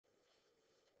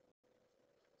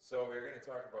So we're going to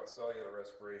talk about cellular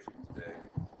respiration today.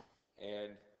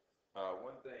 And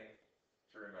one thing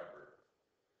to remember,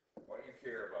 what you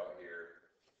care about here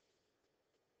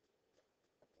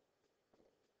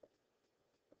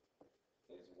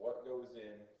is what goes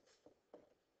in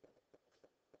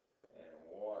and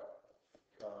what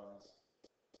comes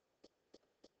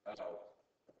out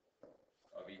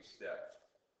of each step.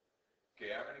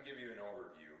 Okay, I'm going to give you an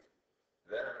overview.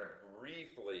 Then I'm going to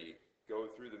briefly go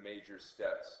through the major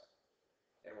steps.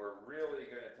 And we're really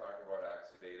going to talk about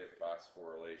oxidative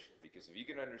phosphorylation, because if you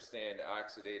can understand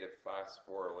oxidative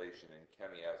phosphorylation and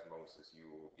chemiosmosis,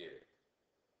 you will get it.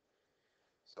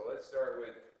 So let's start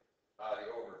with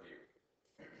the overview.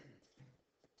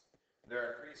 There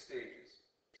are 3 stages.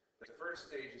 The first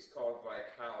stage is called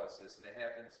glycolysis, and it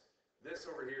happens, this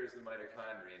over here is the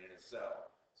mitochondrion in a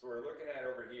cell. So we're looking at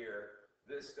over here,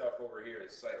 this stuff over here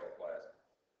is cytoplasm.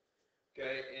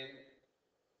 Okay, in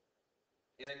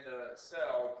the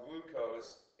cell,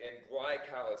 glucose and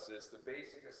glycolysis, the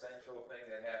basic essential thing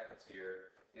that happens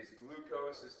here is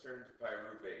glucose is turned to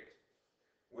pyruvate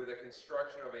with a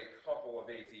construction of a couple of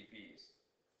ATPs.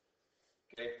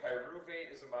 Okay,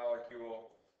 pyruvate is a molecule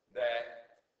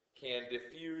that can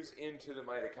diffuse into the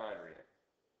mitochondria.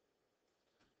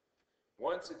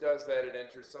 Once it does that, it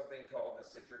enters something called the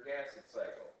citric acid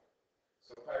cycle.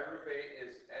 So pyruvate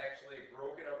is actually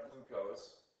broken up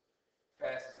glucose,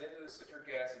 passes into the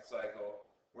citric acid cycle,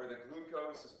 where the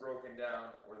glucose is broken down,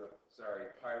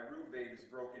 pyruvate is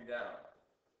broken down.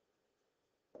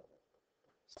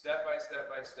 Step by step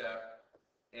by step,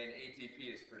 and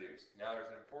ATP is produced. Now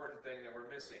there's an important thing that we're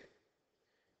missing.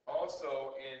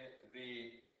 Also in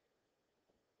the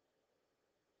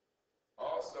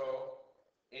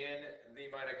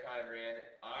mitochondrion,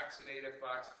 oxidative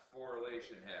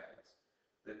phosphorylation happens.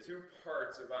 The 2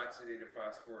 parts of oxidative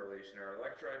phosphorylation are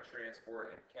electron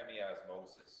transport and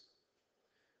chemiosmosis.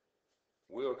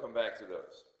 We'll come back to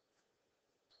those.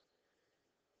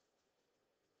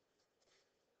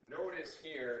 Notice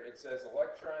here it says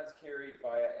electrons carried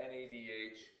via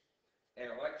NADH and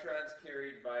electrons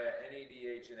carried via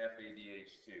NADH and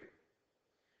FADH2.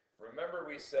 Remember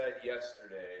we said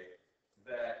yesterday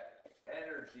that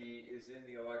energy is in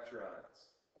the electrons.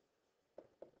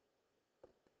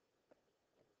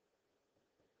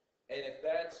 And if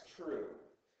that's true,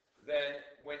 then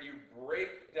when you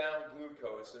break down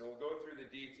glucose, and we'll go through the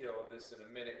detail of this in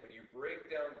a minute, when you break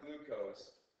down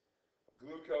glucose,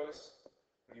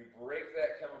 when you break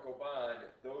that chemical bond,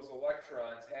 those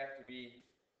electrons have to be,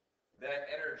 that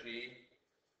energy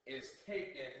is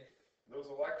taken,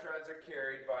 those electrons are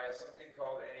carried by something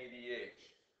called NADH.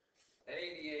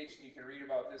 NADH, you can read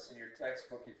about this in your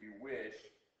textbook if you wish,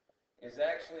 is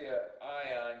actually an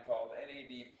ion called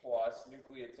NAD+,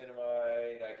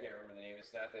 nucleotinamide, I can't remember the name, it's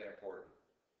not that important.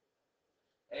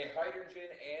 A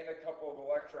hydrogen and a couple of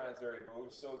electrons are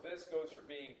removed, so this goes from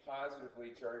being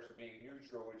positively charged to being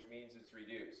neutral, which means it's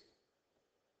reduced.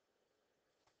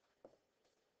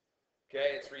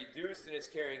 Okay, it's reduced and it's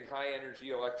carrying high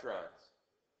energy electrons.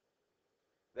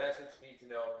 That's what you need to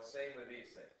know. Same with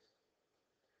these things.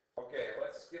 Okay,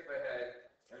 let's skip ahead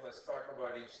and let's talk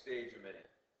about each stage a minute.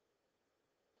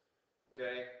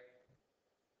 Okay?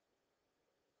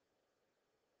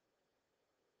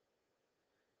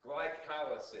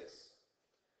 Glycolysis.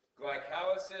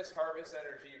 Glycolysis harvests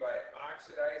energy by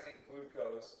oxidizing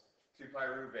glucose to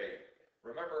pyruvate.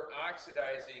 Remember,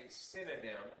 oxidizing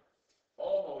synonym,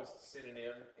 almost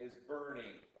synonym, is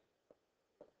burning.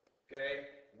 Okay?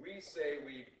 We say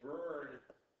we burn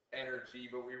energy,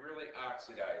 but we really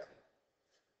oxidize it.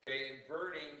 Okay, in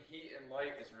burning, heat and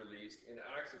light is released. In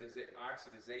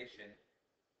oxidization,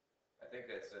 I think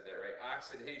that said that right,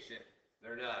 oxidation,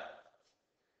 they're not.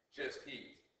 Just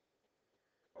heat.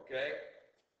 Okay?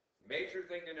 Major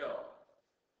thing to know.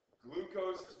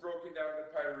 Glucose is broken down to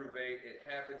pyruvate. It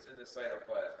happens in the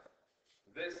cytoplasm.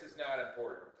 This is not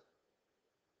important.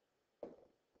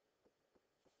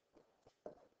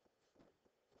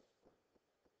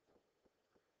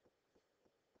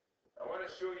 I want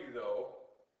to show you, though,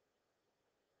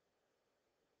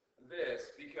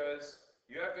 this, because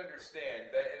you have to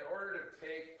understand that in order to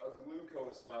take a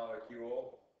glucose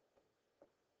molecule,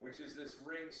 which is this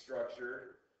ring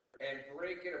structure, and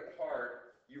break it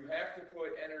apart, you have to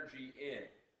put energy in.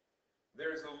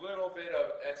 There's a little bit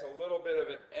of, that's a little bit of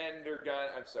an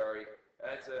endergon, I'm sorry,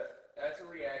 that's a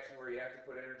reaction where you have to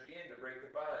put energy in to break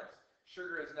the bonds.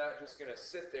 Sugar is not just going to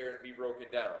sit there and be broken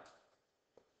down.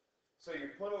 So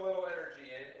you put a little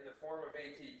energy in the form of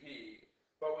ATP,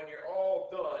 but when you're all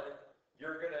done,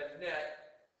 you're going to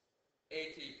net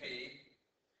ATP,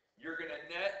 you're going to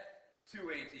net 2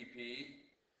 ATP,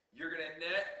 you're going to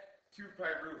net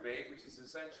 2-pyruvate, which is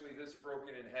essentially this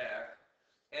broken in half.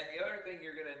 And the other thing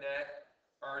you're going to net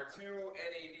are 2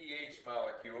 NADH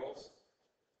molecules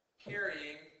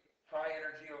carrying high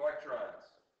energy electrons.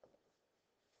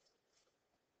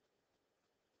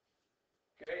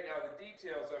 Okay, now the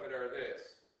details of it are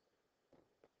this.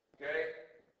 Okay,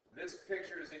 this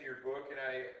picture is in your book, and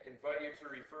I invite you to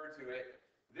refer to it.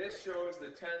 This shows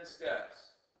the 10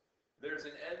 steps. There's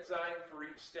an enzyme for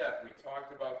each step. We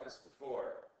talked about this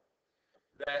before.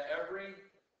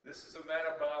 This is a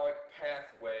metabolic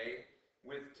pathway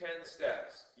with 10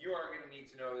 steps. You aren't going to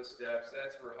need to know the steps.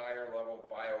 That's for higher level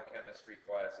biochemistry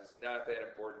classes. Not that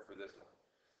important for this one.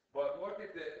 But look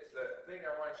at this. The thing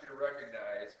I want you to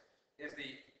recognize is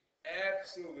the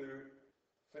absolute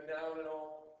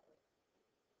phenomenal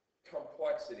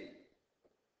complexity,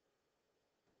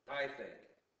 I think,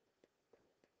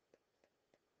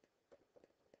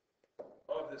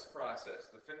 of this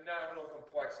process. The phenomenal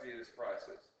complexity of this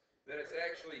process. That it's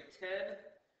actually 10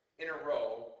 in a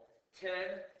row, 10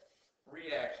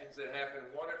 reactions that happen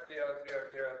one after the other,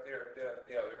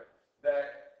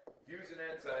 that use an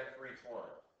enzyme for each one.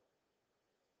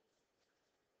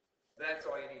 That's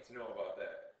all you need to know about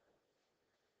that.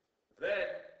 Then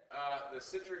the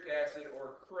citric acid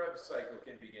or Krebs cycle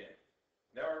can begin.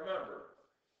 Now remember,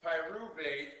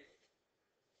 pyruvate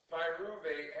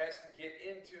has to get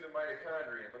into the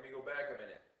mitochondria. Let me go back a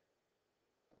minute.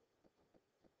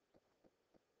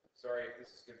 Sorry if this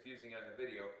is confusing on the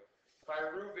video.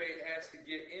 Pyruvate has to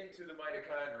get into the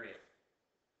mitochondria.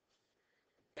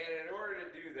 And in order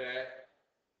to do that,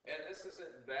 and this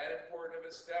isn't that important of a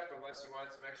step unless you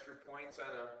want some extra points on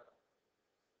a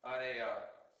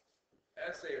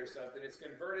essay or something, it's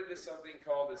converted to something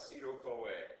called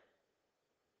acetyl-CoA.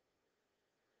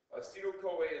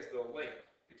 Acetyl-CoA is the link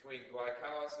between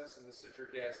glycolysis and the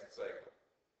citric acid cycle.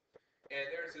 And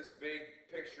there's this big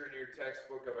picture in your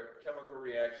textbook of a chemical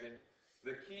reaction.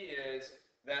 The key is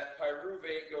that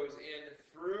pyruvate goes in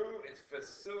through its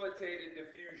facilitated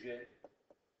diffusion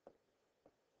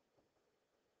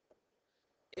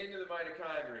into the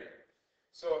mitochondria.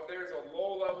 So if there's a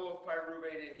low level of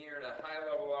pyruvate in here and a high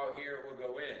level out here, it will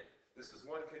go in. This is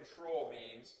one control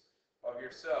means of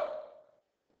your cell.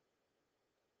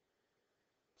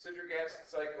 Citric acid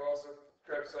cycle, also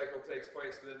Krebs cycle, takes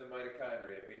place within the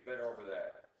mitochondria. We've been over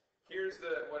that. Here's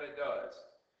what it does.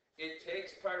 It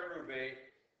takes pyruvate,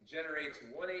 generates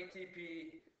 1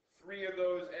 ATP, 3 of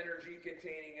those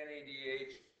energy-containing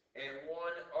NADH, and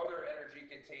 1 other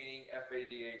energy-containing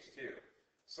FADH2.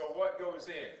 So what goes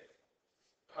in?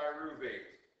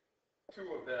 Pyruvate, 2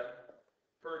 of them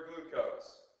per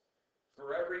glucose.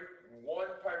 For every 1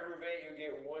 pyruvate, you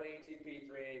get 1 ATP, 3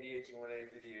 NADH, and 1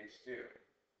 FADH2.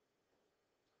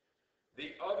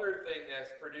 The other thing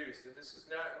that's produced, and this is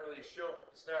not really shown,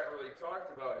 it's not really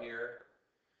talked about here,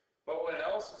 but what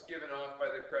else is given off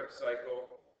by the Krebs cycle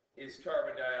is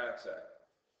carbon dioxide.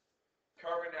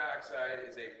 Carbon dioxide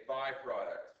is a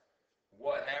byproduct.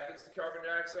 What happens to carbon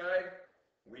dioxide?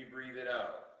 We breathe it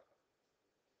out.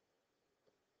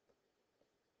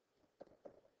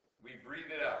 We breathe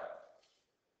it out.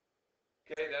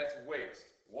 Okay, that's waste.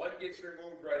 One gets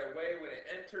removed right away when it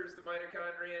enters the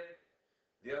mitochondrion.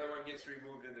 The other one gets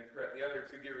removed in the other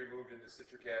 2 get removed in the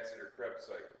citric acid or Krebs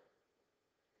cycle.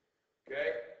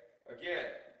 Okay? Again,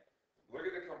 look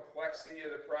at the complexity of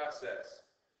the process.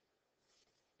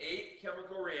 8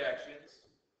 chemical reactions,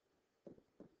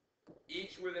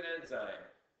 each with an enzyme.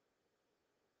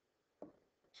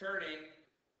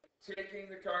 Taking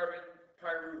the carbon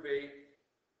pyruvate,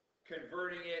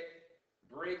 converting it,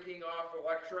 breaking off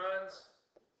electrons,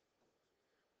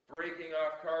 breaking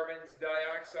off carbon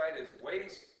dioxide as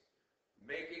waste,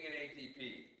 making an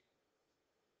ATP.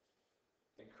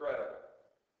 Incredible.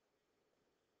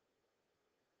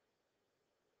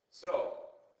 So,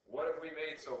 what have we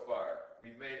made so far?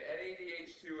 We've made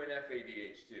NADH2 and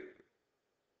FADH2.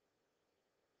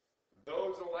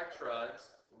 Those electrons,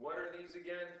 what are these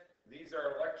again? These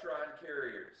are electron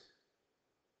carriers.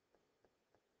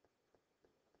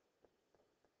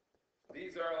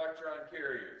 These are electron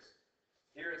carriers.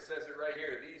 Here it says it right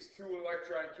here. These 2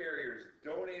 electron carriers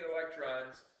donate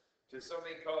electrons to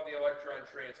something called the electron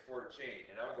transport chain.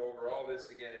 And I'll go over all this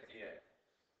again at the end,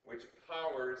 which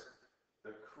powers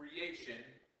the creation,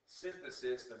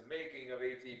 synthesis, the making of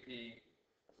ATP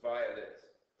via this.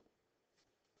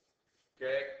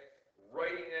 Okay?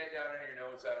 Writing that down in your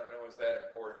notes, I don't know is that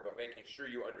important, but making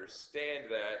sure you understand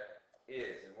that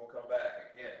is. And we'll come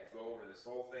back again, go over this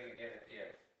whole thing again at the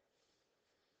end.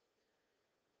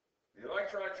 The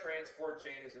electron transport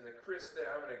chain is in the crystal.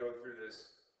 I'm going to go through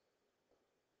this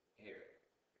here.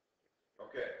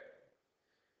 Okay.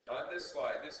 On this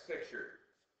slide, this picture,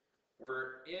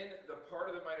 we're in the part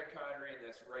of the mitochondrion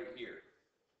that's right here.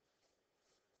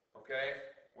 Okay?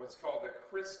 What's called the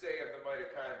cristae of the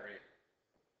mitochondrion.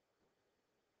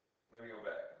 Let me go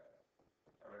back.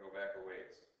 I'm going to go back a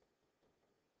ways.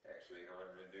 Actually, you know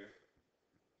what I'm going to do?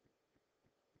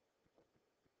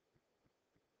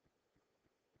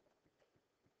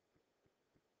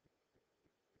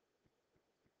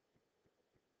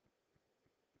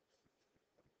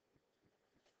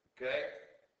 Okay?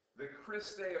 The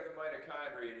cristae of the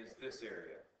mitochondrion is this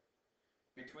area,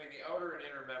 between the outer and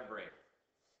inner membrane.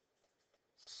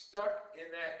 Stuck in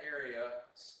that area,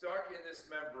 stuck in this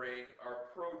membrane,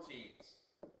 are proteins.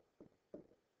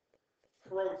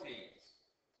 Proteins.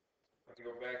 Let me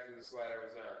go back to the slide I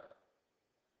was on.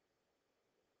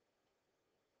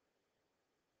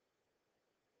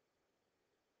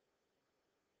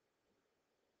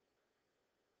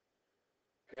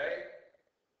 Okay?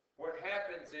 What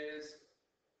happens is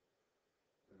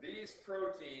these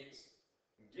proteins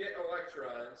get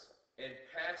electrons and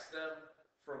pass them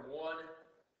from one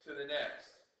to the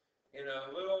next in a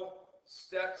little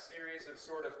step series of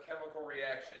sort of chemical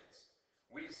reactions.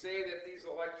 We say that these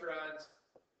electrons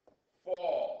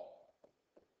fall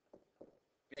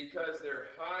because they're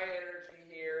high energy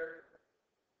here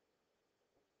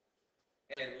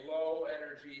and low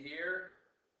energy here.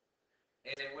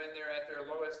 And when they're at their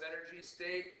lowest energy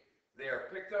state, they are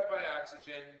picked up by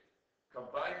oxygen,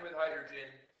 combined with hydrogen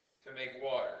to make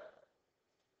water.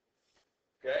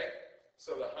 Okay?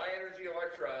 So the high energy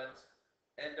electrons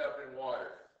end up in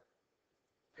water,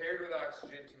 paired with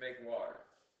oxygen to make water.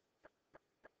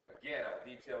 Again, I'll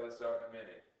detail this out in a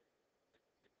minute.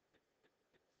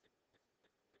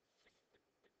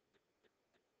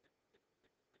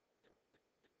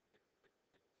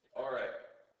 All right.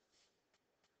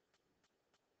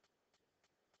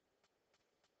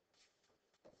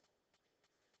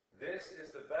 This is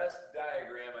the best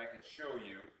diagram I can show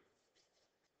you.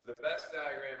 The best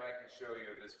diagram I can show you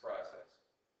of this process.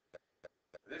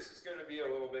 This is going to be a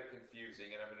little bit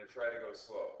confusing, and I'm going to try to go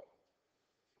slow.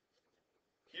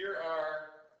 Here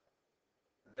are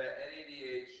the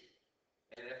NADH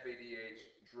and FADH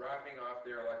dropping off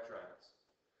their electrons.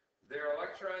 Their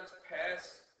electrons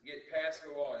get passed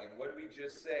along, and what did we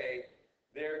just say?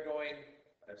 They're going,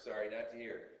 I'm sorry, not to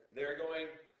here. They're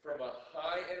going from a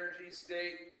high energy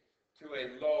state to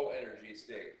a low energy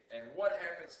state. And what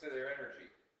happens to their energy?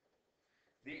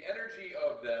 The energy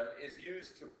of them is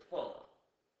used to pump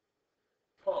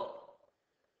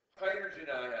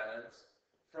hydrogen ions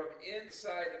from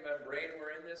inside the membrane.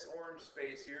 We're in this orange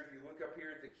space here. If you look up here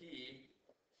at the key,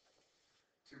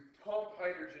 to pump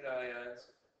hydrogen ions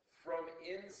from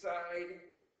inside,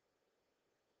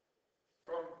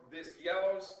 from this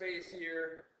yellow space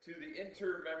here to the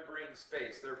intermembrane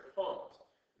space. They're pumped.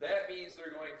 That means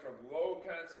they're going from low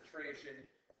concentration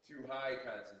to high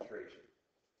concentration.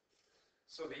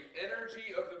 So the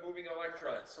energy of the moving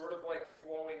electrons, sort of like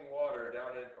flowing water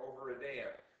down over a dam,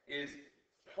 is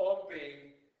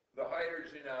pumping the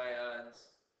hydrogen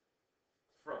ions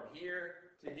from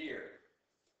here to here.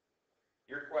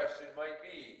 Your question might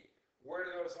be, where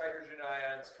do those hydrogen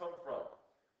ions come from?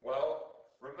 Well,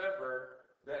 remember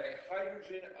that a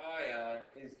hydrogen ion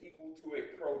is equal to a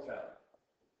proton.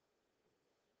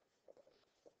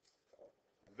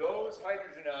 Those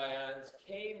hydrogen ions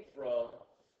came from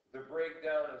the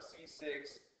breakdown of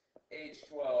C6H12O6.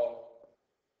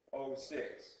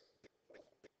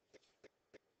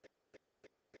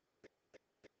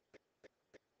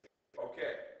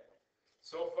 Okay,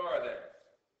 so far then,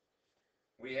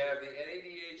 we have the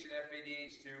NADH and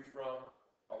FADH2 from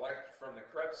the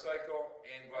Krebs cycle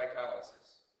and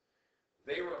glycolysis.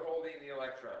 They were holding the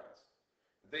electrons.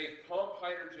 They pump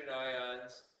hydrogen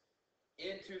ions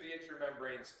into the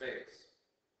intermembrane space.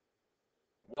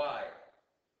 Why?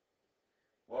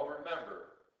 Well,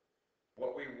 remember,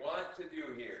 what we want to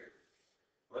do here,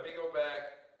 let me go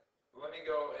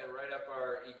and write up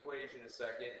our equation a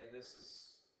second, and this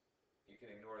is, you can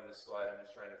ignore this slide, I'm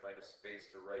just trying to find a space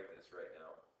to write this right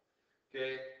now.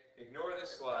 Okay, ignore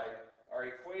this slide. Our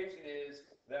equation is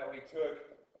that we took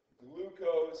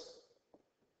glucose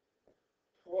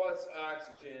plus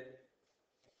oxygen,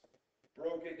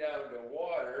 broke it down to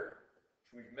water,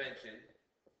 which we've mentioned,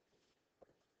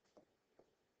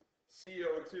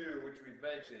 CO2, which we've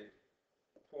mentioned,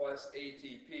 plus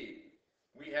ATP.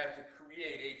 We have to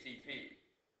create ATP.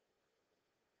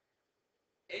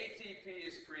 ATP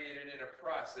is created in a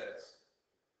process.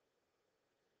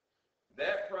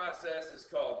 That process is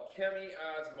called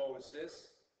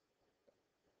chemiosmosis.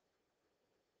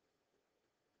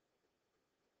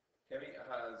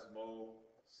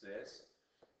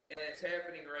 and it's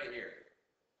happening right here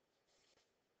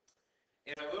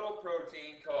in a little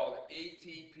protein called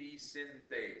ATP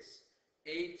synthase.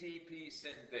 ATP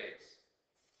synthase.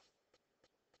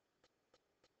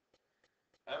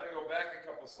 I'm going to go back a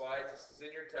couple slides. This is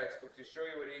in your textbook to show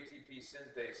you what ATP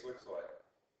synthase looks like.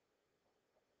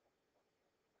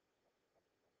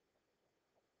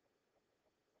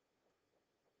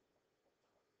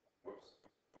 Whoops.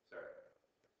 Sorry.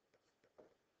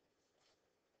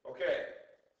 Okay.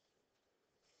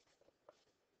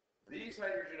 These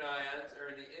hydrogen ions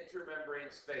are in the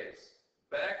intermembrane space.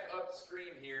 Back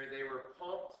upstream here, they were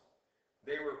pumped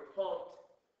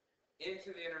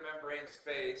into the intermembrane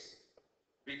space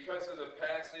because of the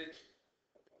passage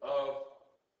of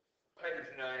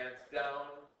hydrogen ions down,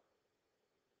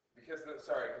 because the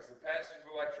passage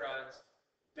of electrons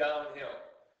downhill.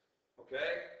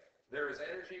 Okay? There is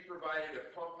energy provided to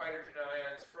pump hydrogen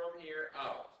ions from here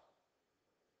out.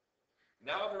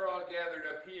 Now they're all gathered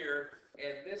up here,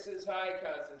 and this is high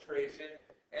concentration,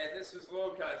 and this is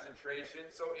low concentration,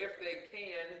 so if they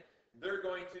can, they're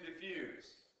going to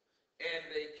diffuse. And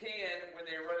they can when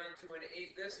they run into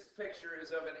this picture is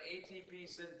of an ATP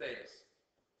synthase.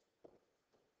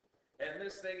 And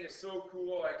this thing is so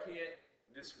cool, I can't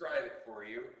describe it for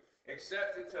you,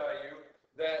 except to tell you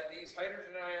that these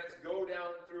hydrogen ions go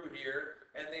down through here,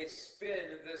 and they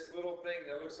spin this little thing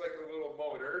that looks like a little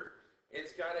motor.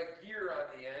 It's got a gear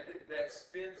on the end that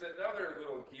spins another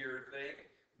little gear thing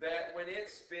that, when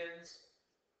it spins,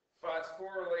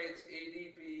 phosphorylates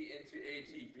ADP into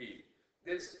ATP.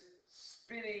 This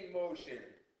spinning motion,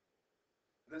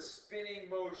 the spinning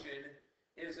motion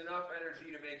is enough energy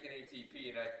to make an ATP,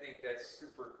 and I think that's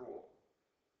super cool.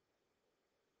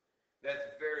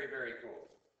 That's very, very cool.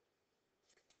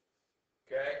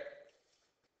 Okay?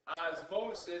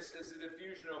 Osmosis is the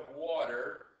diffusion of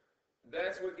water.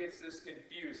 That's what gets this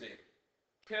confusing.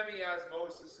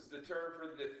 Chemiosmosis is the term for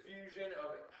the diffusion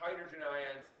of hydrogen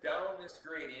ions down this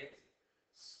gradient,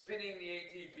 spinning the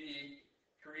ATP,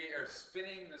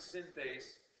 spinning the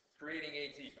synthase, creating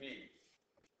ATP.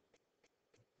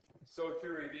 So to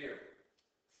review,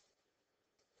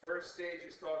 first stage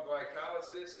is called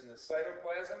glycolysis in the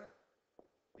cytoplasm.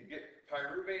 You get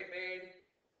pyruvate made,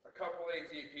 a couple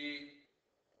ATP,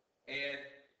 and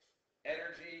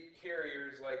energy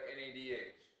carriers like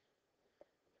NADH.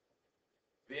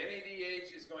 The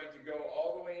NADH is going to go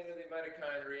all the way into the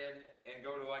mitochondrion and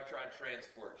go to electron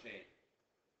transport chain.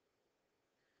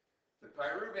 The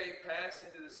pyruvate pass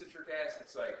into the citric acid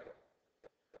cycle.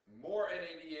 More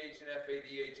NADH and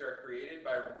FADH are created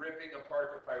by ripping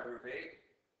apart the pyruvate.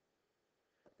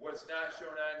 What's not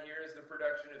shown on here is the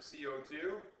production of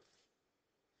CO2.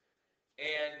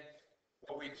 And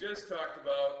what we just talked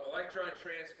about, electron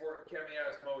transport and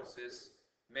chemiosmosis,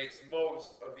 makes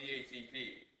most of the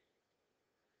ATP.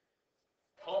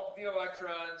 Pump the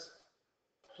electrons,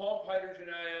 pump hydrogen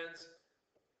ions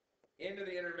into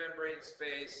the intermembrane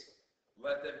space,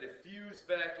 let them diffuse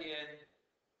back in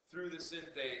through the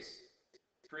synthase,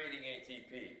 creating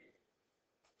ATP.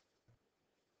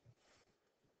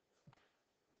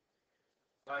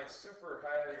 I super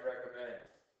highly recommend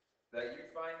that you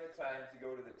find the time to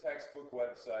go to the textbook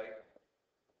website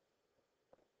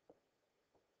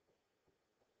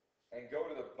and go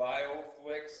to the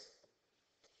BioFlix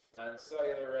on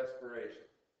cellular respiration.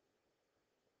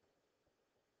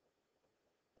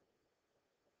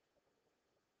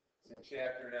 It's in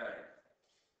chapter 9.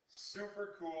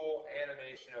 Super cool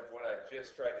animation of what I've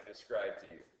just tried to describe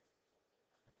to you.